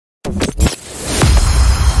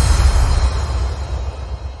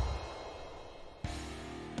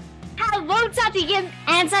tzaddikim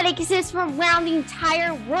and tzaddikises from around the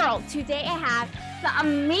entire world. Today I have the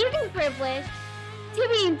amazing privilege to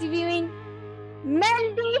be interviewing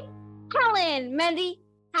Mendy Pellin. Mendy,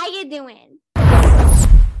 how you doing?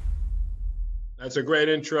 That's a great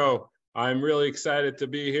intro. I'm really excited to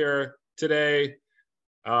be here today.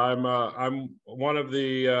 I'm one of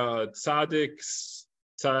the tzaddikim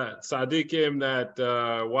that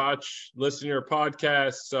listen to your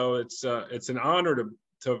podcast. So it's an honor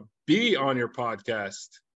to be on your podcast.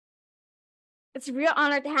 It's a real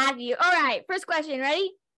honor to have you. All right, first question,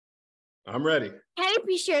 ready? I'm ready. Can you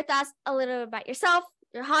please share with us a little bit about yourself,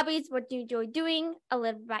 your hobbies, what do you enjoy doing, a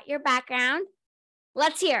little bit about your background?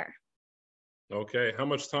 Let's hear. Okay, how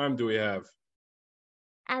much time do we have?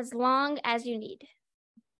 As long as you need.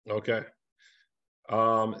 Okay.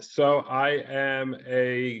 So I am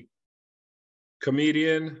a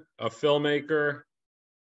comedian, a filmmaker,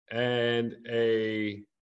 and a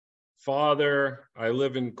father. I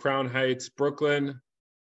live in Crown Heights, Brooklyn,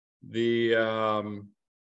 the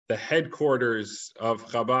headquarters of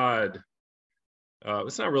Chabad.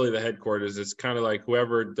 It's not really the headquarters. It's kind of like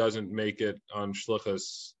whoever doesn't make it on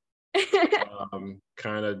Shlichus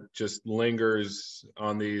kind of just lingers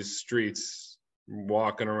on these streets,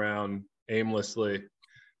 walking around aimlessly.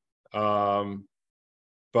 But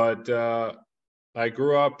I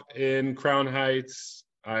grew up in Crown Heights.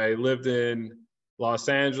 I lived in Los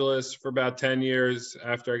Angeles for about 10 years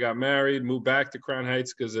after I got married, moved back to Crown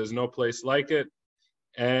Heights because there's no place like it.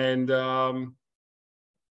 And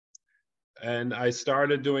I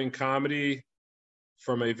started doing comedy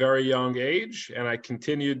from a very young age, and I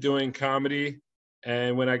continued doing comedy.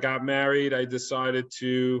 And when I got married, I decided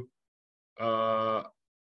to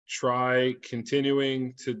try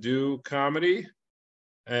continuing to do comedy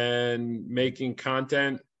and making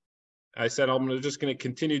content. I said, I'm just going to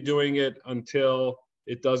continue doing it until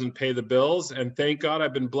it doesn't pay the bills. And thank God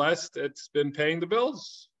I've been blessed. It's been paying the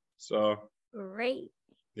bills. So. Great.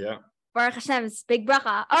 Yeah. Baruch Hashem's big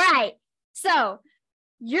bracha. All right. So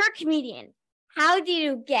you're a comedian. How do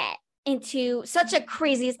you get into such a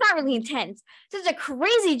crazy, it's not really intense, such a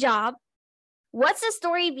crazy job? What's the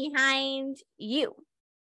story behind you?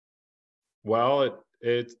 Well,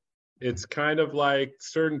 it's kind of like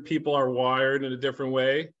certain people are wired in a different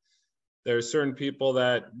way. There's certain people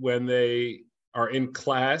that when they are in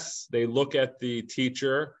class, they look at the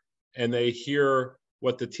teacher and they hear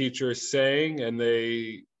what the teacher is saying, and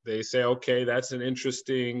they say, okay, that's an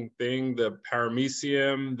interesting thing, the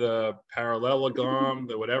paramecium, the parallelogram,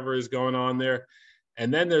 the whatever is going on there.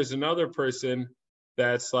 And then there's another person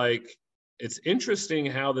that's like, it's interesting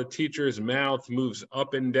how the teacher's mouth moves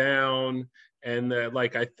up and down, and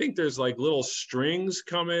like I think there's like little strings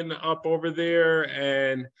coming up over there,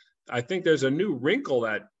 and I think there's a new wrinkle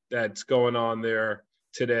that's going on there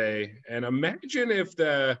today. And imagine if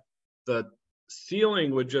the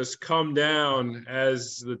ceiling would just come down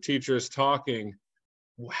as the teacher is talking.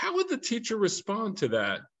 How would the teacher respond to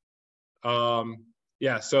that?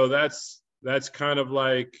 Yeah, so that's kind of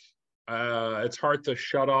like it's hard to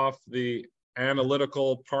shut off the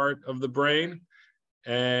analytical part of the brain.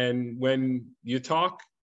 And when you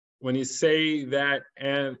say that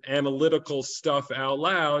analytical stuff out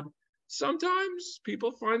loud, sometimes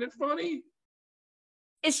people find it funny.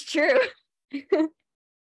 It's true.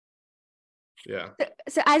 Yeah.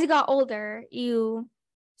 So as you got older, you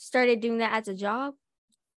started doing that as a job?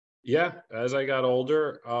 Yeah, as I got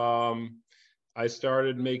older, I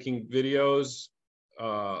started making videos.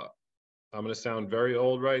 I'm going to sound very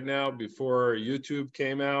old right now, before YouTube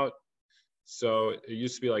came out. So it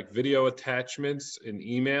used to be like video attachments in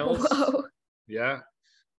emails. Whoa. Yeah.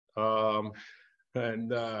 And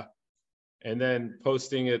then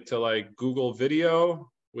posting it to like Google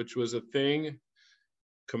Video, which was a thing,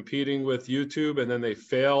 competing with YouTube, and then they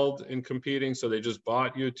failed in competing, so they just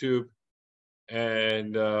bought YouTube.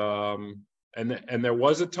 And there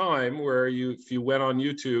was a time where if you went on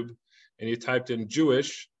YouTube and you typed in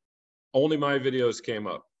Jewish, only my videos came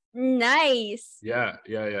up. Nice. Yeah.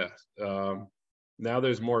 Now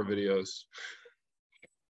there's more videos.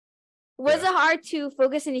 Was it hard to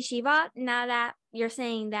focus in yeshiva now that you're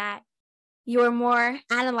saying that you're more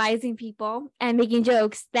analyzing people and making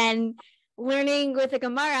jokes than learning with a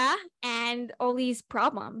Gemara and all these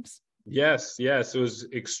problems? Yes. It was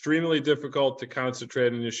extremely difficult to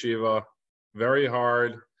concentrate in yeshiva, very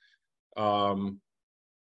hard. And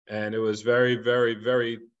it was very, very,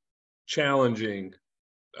 very challenging.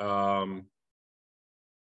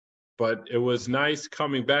 But it was nice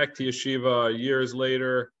coming back to yeshiva years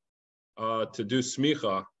later to do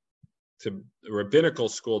smicha, to rabbinical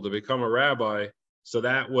school, to become a rabbi. So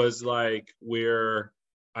that was like where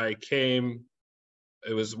I came,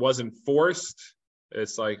 wasn't forced.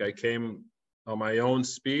 It's like I came on my own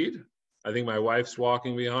speed. I think my wife's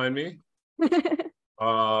walking behind me.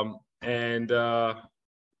 And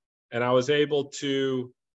I was able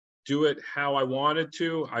to do it how I wanted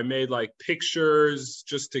to. I made like pictures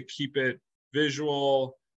just to keep it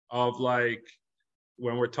visual of like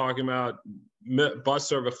when we're talking about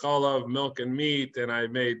basar v'chalav, milk and meat, and I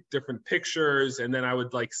made different pictures, and then I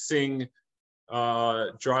would like sing,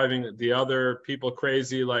 driving the other people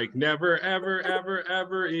crazy, like never, ever, ever,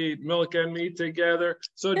 ever eat milk and meat together.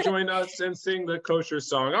 So join us and sing the kosher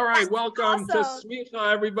song. All right, welcome to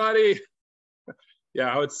Smicha, everybody.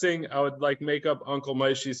 Yeah, I would like make up Uncle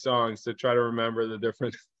Moshe songs to try to remember the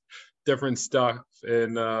different stuff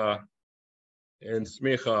in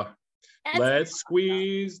Smicha. Let's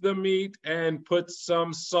squeeze the meat and put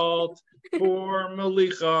some salt for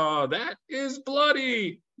Malicha. That is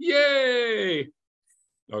bloody. Yay.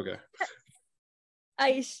 Okay.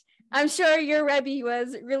 I'm sure your Rebbe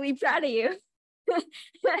was really proud of you.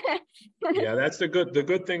 Yeah, that's the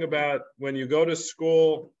good thing about when you go to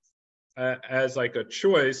school as like a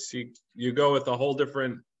choice, you go with a whole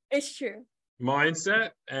different it's true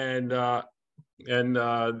mindset, and the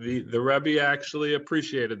Rebbe actually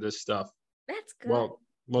appreciated this stuff. That's good. Well,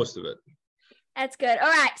 most of it. That's good. All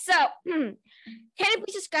right, so can you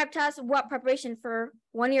please describe to us what preparation for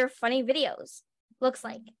one of your funny videos looks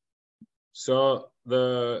like? So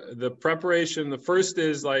the preparation, the first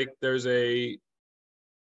is like there's a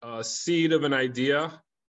seed of an idea,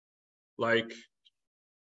 like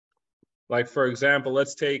for example,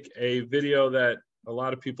 let's take a video that a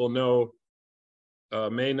lot of people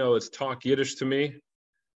may know. It's Talk Yiddish to Me.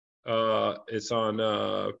 It's on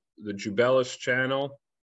the Jubelish channel.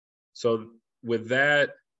 So with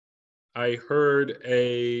that, I heard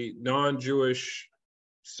a non-Jewish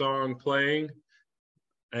song playing,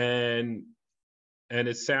 and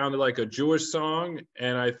it sounded like a Jewish song,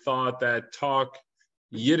 and I thought that Talk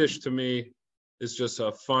Yiddish to Me is just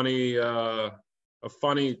a funny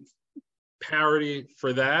parody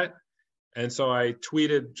for that. And so I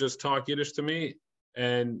tweeted just Talk Yiddish to Me,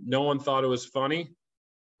 and no one thought it was funny.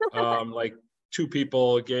 Like 2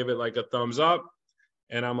 people gave it like a thumbs up,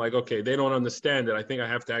 and I'm like, okay, they don't understand it. I think I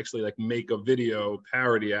have to actually like make a video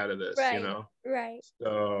parody out of this, right, Right.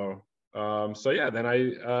 So yeah, then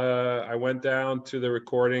I went down to the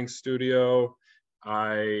recording studio.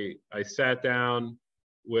 I sat down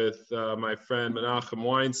with my friend Menachem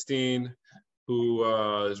Weinstein, who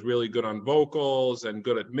is really good on vocals and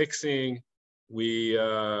good at mixing.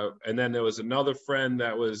 And then there was another friend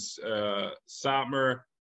that was Satmer,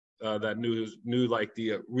 that knew like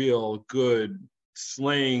the real good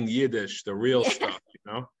slang Yiddish, the real stuff,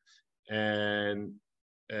 and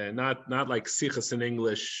not like sichas in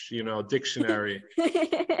English, dictionary.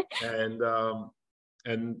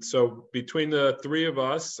 And so between the 3 of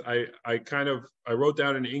us, I wrote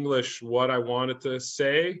down in English what I wanted to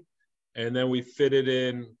say, and then we fitted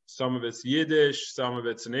in some of it's Yiddish, some of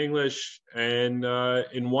it's in English, and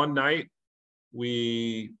in one night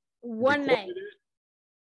we recorded it.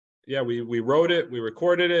 Yeah, we wrote it, we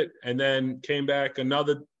recorded it, and then came back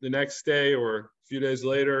the next day or a few days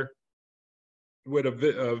later with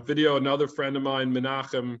a video. Another friend of mine,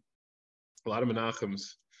 Menachem, a lot of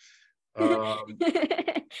Menachems,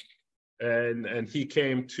 and he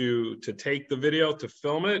came to take the video, to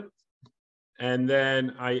film it, and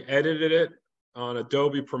then I edited it on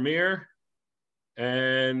Adobe Premiere,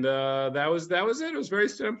 and that was it. It was very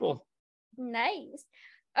simple. Nice.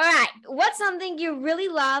 All right, what's something you really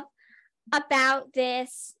love about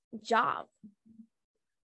this job?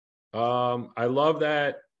 I love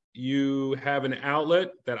that you have an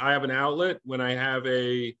outlet, that I have an outlet. When I have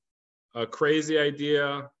a crazy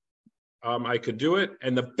idea, I could do it.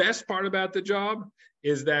 And the best part about the job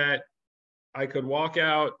is that I could walk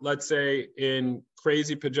out, let's say, in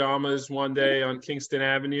crazy pajamas one day on Kingston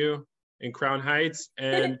Avenue in Crown Heights,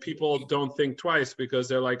 and people don't think twice because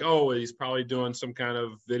they're like, oh, he's probably doing some kind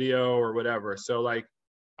of video or whatever. So like,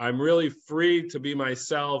 I'm really free to be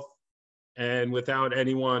myself, and without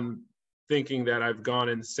anyone thinking that I've gone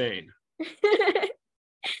insane.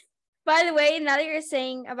 By the way, now that you're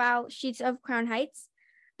saying about Sheets of Crown Heights,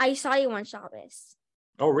 I saw you on Shabbos.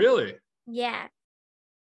 Oh, really? Yeah.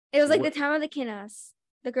 It was like the time of the kinnos,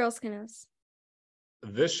 the girls' kinnos.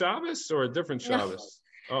 This Shabbos or a different Shabbos?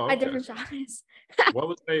 No, oh, okay. A different Shabbos.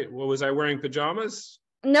 What was I wearing pajamas?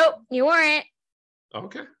 Nope, you weren't.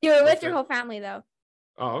 Okay. You were with your whole family, though.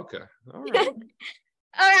 Oh, okay. All right.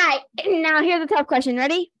 All right. Now here's a tough question.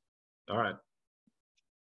 Ready? All right.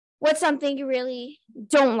 What's something you really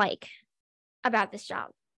don't like about this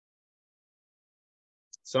job?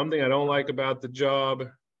 Something I don't like about the job.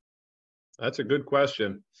 That's a good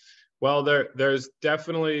question. Well, there's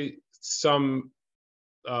definitely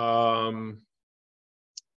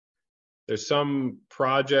there's some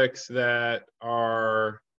projects that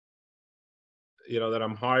are, that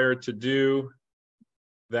I'm hired to do,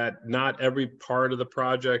 that not every part of the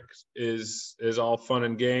project is all fun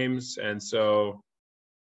and games. And so,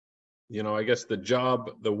 I guess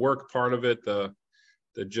the work part of it, the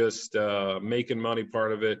just making money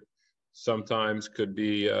part of it sometimes could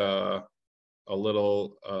be a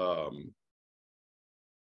little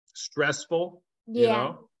stressful,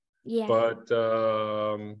 Yeah. Yeah.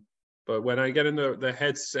 But when I get into the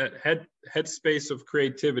headspace of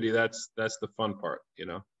creativity, that's the fun part,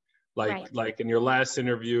 Right. like in your last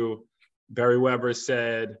interview, Barry Weber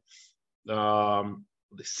said,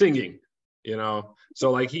 singing,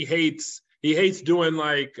 so like he hates doing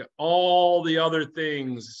like all the other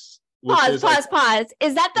things, which Pause, is pause, pause.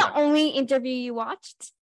 Is that the yeah. only interview you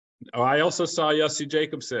watched? Oh, I also saw Jussi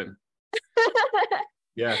Jacobson.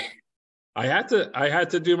 Yeah. I had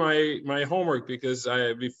to do my homework because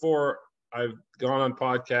before I've gone on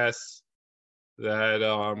podcasts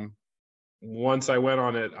that once I went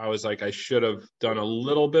on it, I was like, I should have done a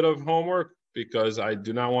little bit of homework because I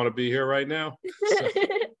do not want to be here right now. So,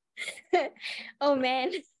 Oh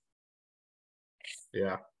man.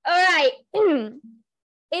 yeah. All right.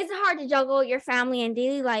 It's hard to juggle your family and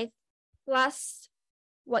daily life plus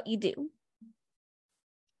what you do.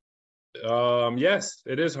 Yes,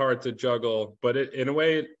 it is hard to juggle, but in a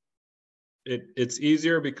way it's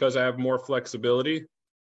easier because I have more flexibility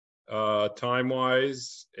time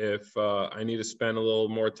wise. If I need to spend a little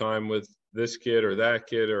more time with this kid or that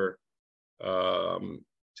kid, or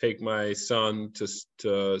take my son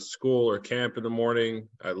to school or camp in the morning,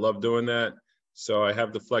 I love doing that. So I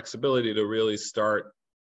have the flexibility to really start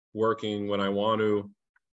working when I want to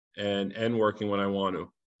and end working when I want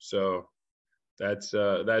to. So that's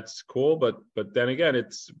cool. But then again,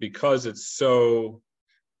 it's because it's so,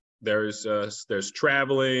 there's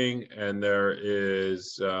traveling and there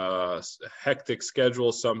is a hectic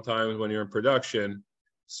schedule sometimes when you're in production.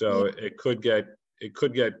 So Yeah. it could get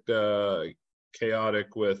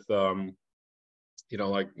chaotic with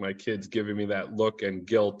like my kids giving me that look and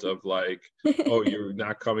guilt of like, oh, you're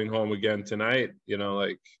not coming home again tonight,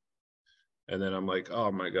 like, and then I'm like,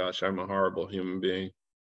 oh my gosh, I'm a horrible human being.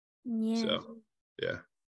 Yeah. So yeah.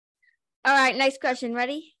 All right, next question.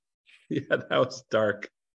 Ready? Yeah, that was dark.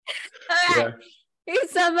 All right. Yeah.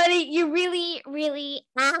 Here's somebody you really, really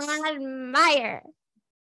admire.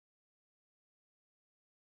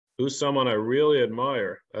 Who's someone I really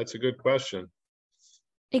admire? That's a good question.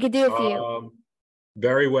 You could do a few.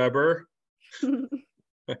 Barry Weber.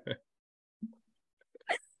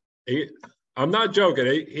 I'm not joking.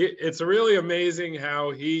 It's really amazing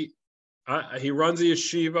how he runs a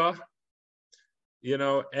yeshiva,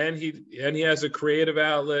 and he has a creative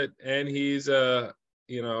outlet, and he's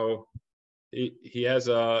he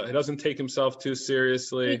doesn't take himself too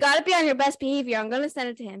seriously. You got to be on your best behavior. I'm going to send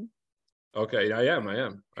it to him. Okay, I am.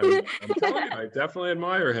 I'm telling you, I definitely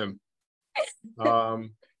admire him.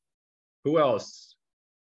 Who else?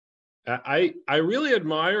 I really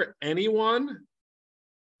admire anyone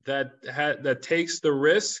that takes the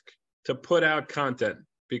risk to put out content,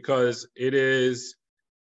 because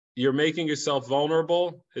you're making yourself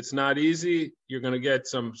vulnerable. It's not easy. You're going to get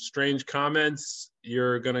some strange comments.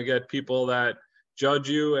 You're going to get people that judge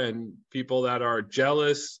you and people that are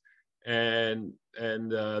jealous, and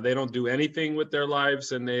they don't do anything with their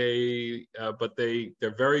lives, and but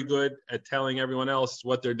they're very good at telling everyone else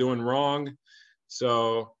what they're doing wrong.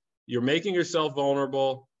 So you're making yourself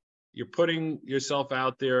vulnerable. You're putting yourself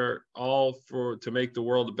out there all to make the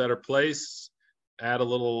world a better place, add a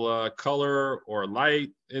little color or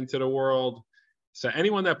light into the world. So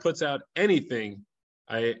anyone that puts out anything,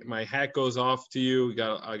 my hat goes off to you.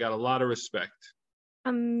 I got a lot of respect.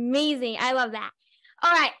 Amazing. I love that.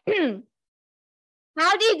 All right.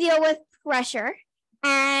 How do you deal with pressure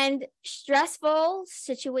and stressful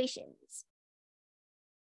situations?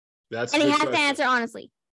 And you have to answer honestly.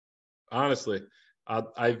 Honestly,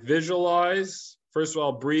 I visualize. First of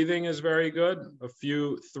all, breathing is very good.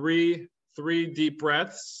 Three deep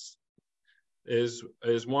breaths is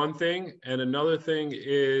one thing, and another thing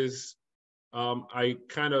is I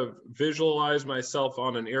kind of visualize myself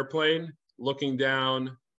on an airplane looking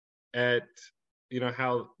down at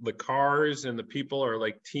how the cars and the people are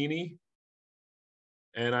like teeny,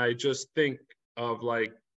 and I just think of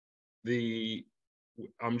like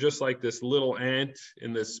I'm just like this little ant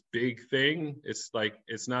in this big thing. It's like,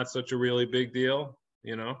 it's not such a really big deal,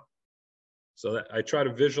 So that I try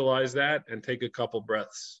to visualize that and take a couple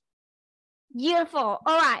breaths. Beautiful. All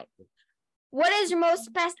right. What is your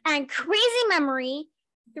most best and crazy memory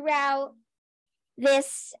throughout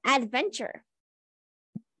this adventure?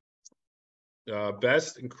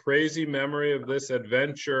 Best and crazy memory of this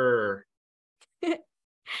adventure.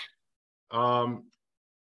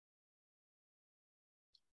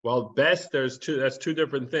 Well, best, that's two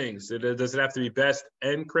different things. Does it have to be best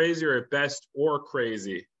and crazy, or best or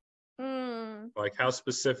crazy? Like, how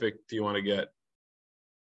specific do you want to get?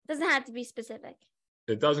 Doesn't have to be specific.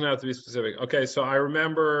 It doesn't have to be specific. Okay, so I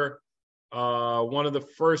remember one of the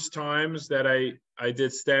first times that I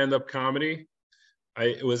did stand-up comedy.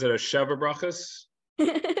 It was at a Sheva Brachas,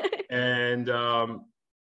 and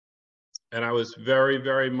I was very,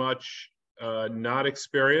 very much not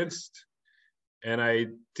experienced, and I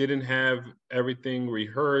didn't have everything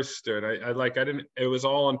rehearsed, and I didn't. It was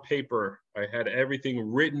all on paper. I had everything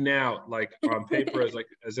written out like on paper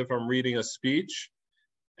as if I'm reading a speech,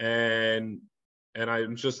 and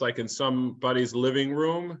I'm just like in somebody's living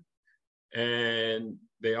room, and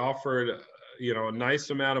they offered a nice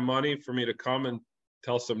amount of money for me to come and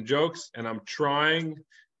tell some jokes, and I'm trying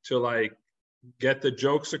to like get the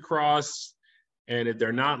jokes across, and if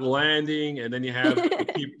they're not landing, and then you have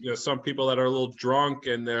some people that are a little drunk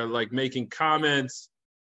and they're like making comments,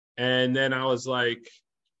 and then I was like,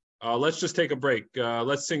 let's just take a break,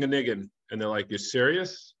 let's sing a niggin. And they're like, you're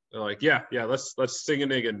serious? They're like, yeah, let's sing a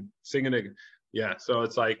niggin. Yeah, so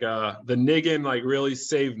it's like the niggin like really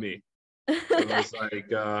saved me. It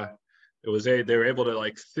was like they were able to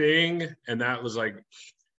like sing, and that was like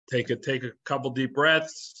take a couple deep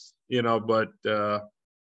breaths, but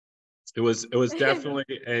it was definitely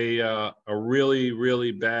a really,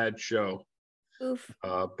 really bad show. Oof.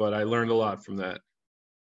 But I learned a lot from that.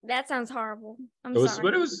 That sounds horrible. I'm sorry.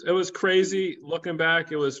 But it was crazy. Looking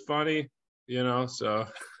back, it was funny, so.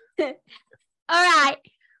 All right.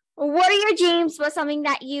 What are your dreams? What's something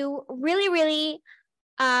that you really, really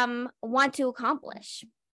want to accomplish?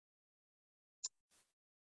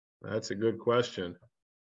 That's a good question.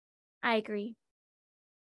 I agree.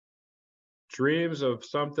 Dreams of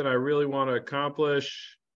something I really want to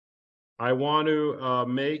accomplish. I want to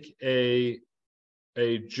make a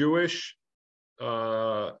Jewish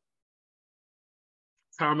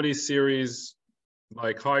comedy series,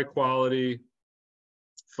 like high quality,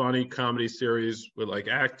 funny comedy series with like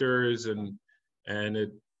actors and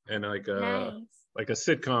like a like a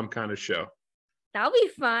sitcom kind of show. That'll be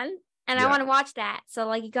fun. And I want to watch that. So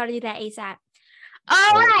like you got to do that ASAP.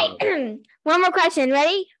 All right. One more question.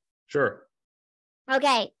 Ready? Sure.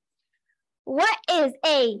 Okay. What is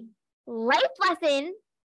a life lesson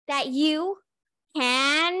that you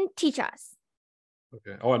can teach us?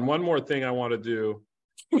 Okay. Oh, and one more thing I want to do.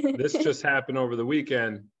 This just happened over the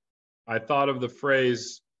weekend. I thought of the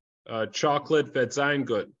phrase chocolate wird sein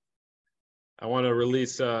gut. I want to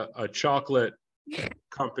release a chocolate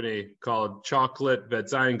company called Chocolate wird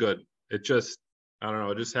sein gut. It just, I don't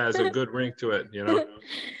know, it just has a good ring to it,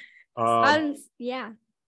 Yeah.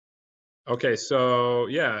 Okay, so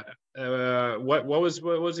yeah, what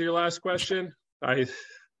was your last question? I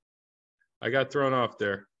got thrown off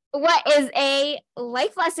there. What is a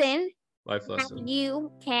life lesson that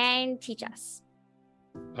you can teach us?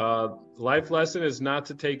 Life lesson is not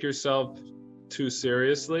to take yourself too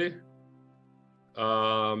seriously,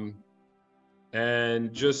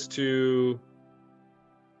 and just to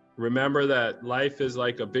remember that life is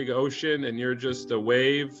like a big ocean, and you're just a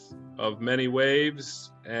wave of many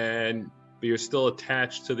waves, but you're still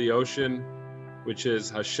attached to the ocean, which is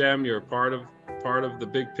Hashem. You're part of the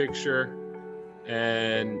big picture,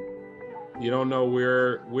 and you don't know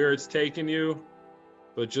where it's taking you,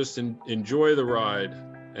 but just enjoy the ride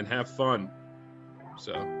and have fun.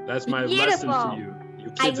 So that's my lesson to you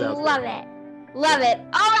kids out there. I love it.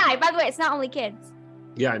 All right. By the way, it's not only kids.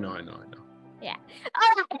 Yeah, I know. Yeah.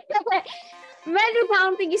 All right. Mendy,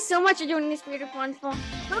 Pellin, thank you so much for joining this beautiful, wonderful,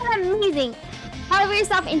 amazing How to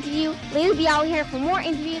Yourself interview. Laili, Bialo here for more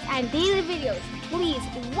interviews and daily videos. Please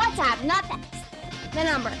WhatsApp, not text, the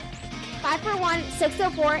number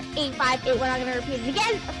 541-604-8581. I'm going to repeat it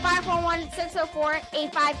again,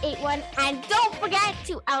 541-604-8581. And don't forget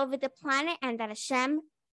to elevate the planet and that Hashem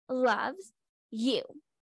loves you.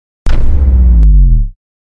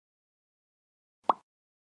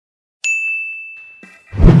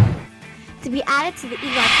 To be added to the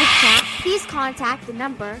email group chat, please contact the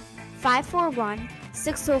number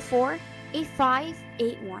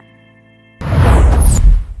 541-604-8581.